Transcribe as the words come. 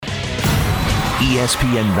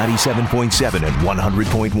ESPN 97.7 and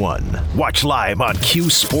 100.1. Watch live on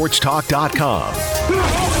QSportsTalk.com.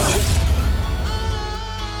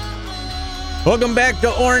 Welcome back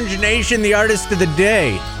to Orange Nation, the artist of the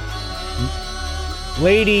day,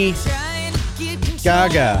 Lady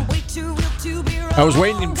Gaga. I was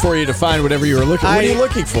waiting for you to find whatever you were looking for. What are you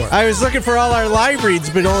looking for? I was looking for all our live reads,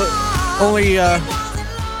 but only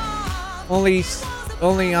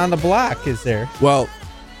on the block is there. Well,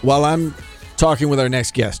 while I'm talking with our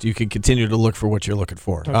next guest, you can continue to look for what you're looking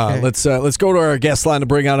for. Okay. Let's go to our guest line to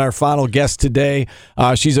bring on our final guest today.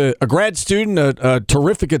 She's a grad student, a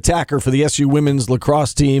terrific attacker for the SU women's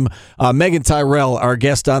lacrosse team. Megan Tyrell, our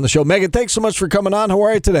guest on the show. Megan, thanks so much for coming on. How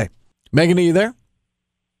are you today? Megan, are you there?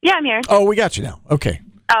 Yeah, I'm here. Oh, we got you now. Okay.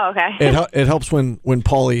 Oh, okay. It helps when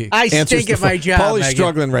Paulie answers. I stink at my job. Paulie's Megan.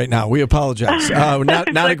 struggling right now. We apologize.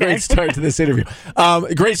 Not a great start to this interview.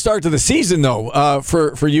 Great start to the season though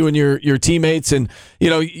for you and your teammates. And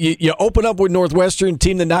you open up with Northwestern,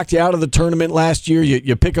 team that knocked you out of the tournament last year.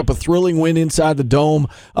 You pick up a thrilling win inside the Dome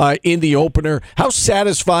in the opener. How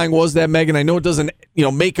satisfying was that, Megan? I know it doesn't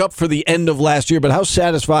make up for the end of last year, but how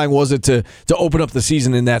satisfying was it to open up the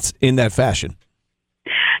season in that fashion?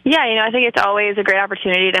 Yeah, I think it's always a great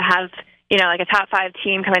opportunity to have, like a top 5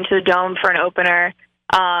 team come into the Dome for an opener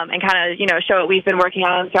and kind of, show what we've been working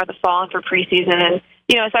on throughout the fall and for preseason. And,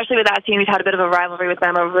 especially with that team, we've had a bit of a rivalry with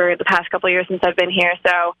them over the past couple of years since I've been here.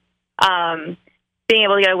 So being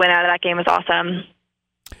able to get a win out of that game was awesome.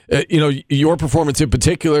 Your performance in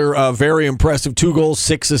particular, very impressive. 2 goals,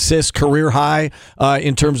 6 assists, career high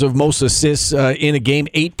in terms of most assists in a game.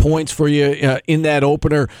 8 points for you in that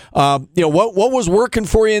opener. What was working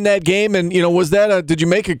for you in that game? And was that did you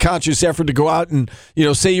make a conscious effort to go out and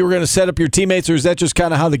say you were going to set up your teammates, or is that just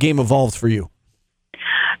kind of how the game evolved for you?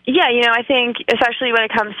 Yeah, I think especially when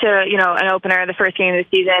it comes to an opener, the first game of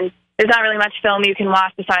the season, there's not really much film you can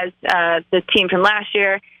watch besides the team from last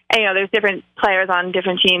year. And, there's different players on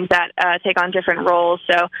different teams that take on different roles.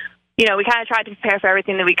 So, we kind of tried to prepare for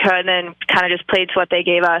everything that we could and kind of just played to what they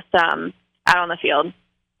gave us out on the field.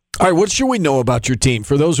 All right, what should we know about your team?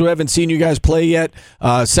 For those who haven't seen you guys play yet,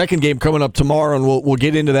 second game coming up tomorrow, and we'll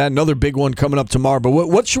get into that. Another big one coming up tomorrow. But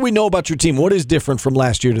what should we know about your team? What is different from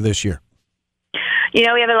last year to this year? We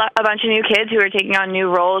have a bunch of new kids who are taking on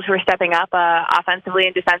new roles, who are stepping up offensively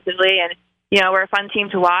and defensively. And, we're a fun team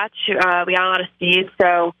to watch. We got a lot of speed,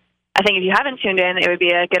 so I think if you haven't tuned in, it would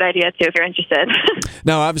be a good idea, too, if you're interested.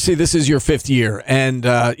 Now, obviously, this is your 5th year, and,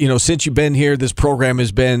 since you've been here, this program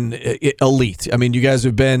has been elite. I mean, you guys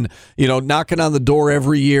have been, knocking on the door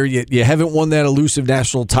every year. You haven't won that elusive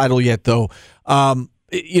national title yet, though.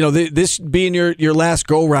 This being your last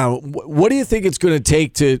go-round, what do you think it's going to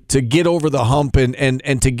take to get over the hump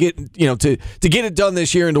and to get, to get it done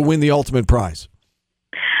this year and to win the ultimate prize?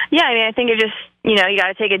 Yeah, I think it just, you got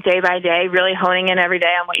to take it day by day, really honing in every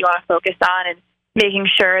day on what you want to focus on and making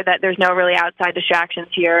sure that there's no really outside distractions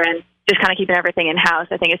here and just kind of keeping everything in-house.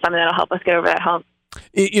 I think it's something that'll help us get over that hump.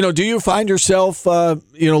 Do you find yourself,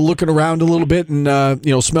 looking around a little bit and,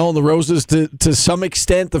 smelling the roses to some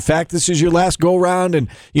extent, the fact this is your last go-round and,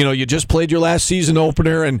 you just played your last season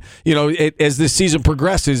opener and, as this season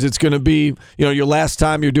progresses, it's going to be, your last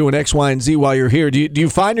time you're doing X, Y, and Z while you're here. Do you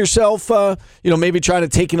find yourself, maybe trying to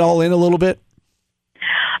take it all in a little bit?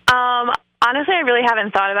 Honestly, I really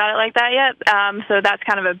haven't thought about it like that yet. So that's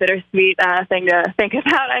kind of a bittersweet thing to think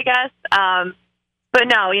about, I guess. But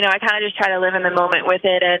no, I kind of just try to live in the moment with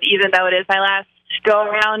it. And even though it is my last go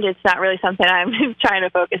around, it's not really something I'm trying to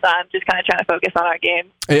focus on. Just kind of trying to focus on our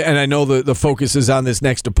game. And I know the focus is on this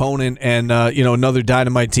next opponent and, another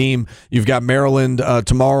Dynamite team. You've got Maryland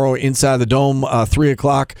tomorrow inside the Dome, 3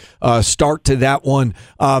 o'clock start to that one.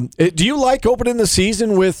 Do you like opening the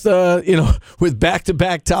season with, with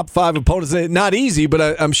back-to-back top 5 opponents? Not easy,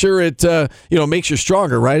 but I'm sure it, makes you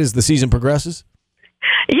stronger, right, as the season progresses?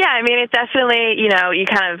 Yeah, it's definitely, you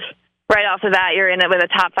kind of right off the bat, you're in it with a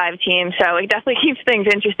top 5 team, so it definitely keeps things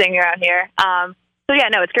interesting around here. So, yeah,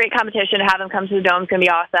 no, it's great competition. To have them come to the Dome is going to be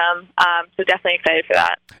awesome. So definitely excited for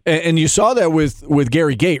that. And you saw that with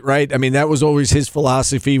Gary Gait, right? I mean, that was always his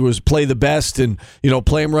philosophy, was play the best and,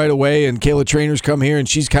 play him right away. And Kayla Trainer's come here, and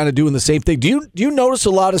she's kind of doing the same thing. Do you notice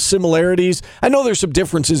a lot of similarities? I know there's some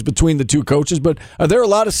differences between the two coaches, but are there a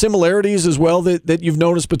lot of similarities as well that you've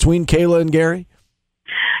noticed between Kayla and Gary?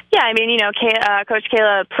 Yeah, Coach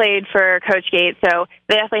Kayla played for Coach Gait, so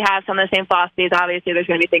they definitely have some of the same philosophies. Obviously, there's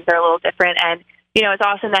going to be things that are a little different, and it's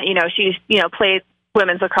awesome that she's played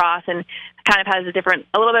women's lacrosse and kind of has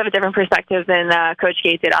a little bit of a different perspective than Coach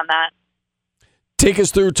Gait did on that. Take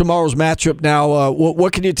us through tomorrow's matchup now.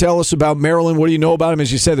 What can you tell us about Maryland? What do you know about them?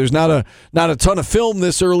 As you said, there's not a ton of film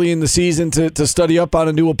this early in the season to study up on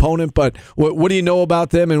a new opponent, but what do you know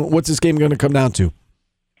about them, and what's this game going to come down to?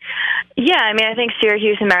 Yeah, I mean, I think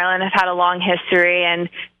Syracuse and Maryland have had a long history, and,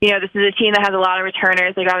 this is a team that has a lot of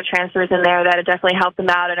returners. They got a transfers in there that have definitely helped them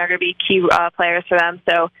out and are going to be key players for them.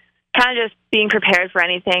 So kind of just being prepared for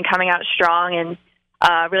anything, coming out strong,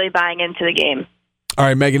 and really buying into the game. All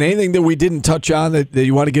right, Megan, anything that we didn't touch on that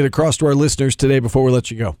you want to get across to our listeners today before we let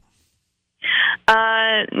you go?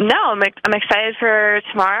 No, I'm excited for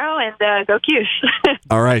tomorrow, and go Cuse.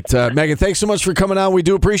 All right, Megan, thanks so much for coming on. We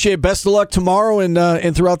do appreciate it. Best of luck tomorrow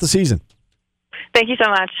and throughout the season. Thank you so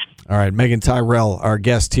much. All right, Megan Tyrell, our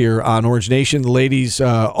guest here on Orange Nation. The ladies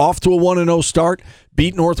off to a 1-0 start.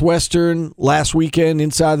 Beat Northwestern last weekend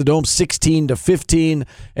inside the Dome, 16-15.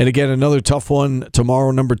 And again, another tough one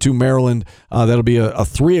tomorrow, number 2 Maryland. That'll be a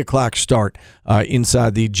 3 o'clock start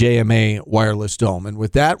inside the JMA Wireless Dome. And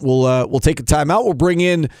with that, we'll take a timeout. We'll bring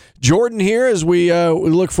in Jordan here as we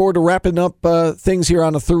look forward to wrapping up things here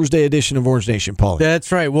on a Thursday edition of Orange Nation, Paulie.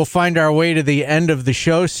 That's right. We'll find our way to the end of the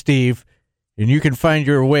show, Steve, and you can find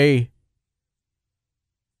your way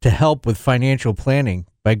to help with financial planning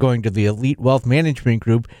by going to the Elite Wealth Management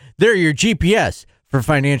Group. They're your GPS for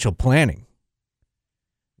financial planning.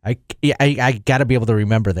 I got to be able to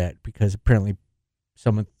remember that because apparently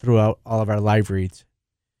someone threw out all of our live reads.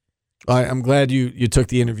 I'm glad you took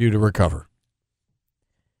the interview to recover.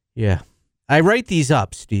 Yeah. I write these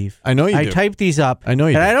up, Steve. I know you do. I type these up. I know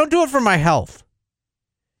you do. And I don't do it for my health.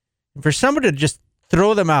 And for someone to just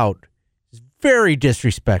throw them out is very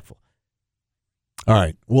disrespectful. All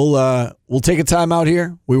right. We'll take a time out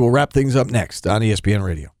here. We will wrap things up next on ESPN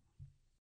Radio.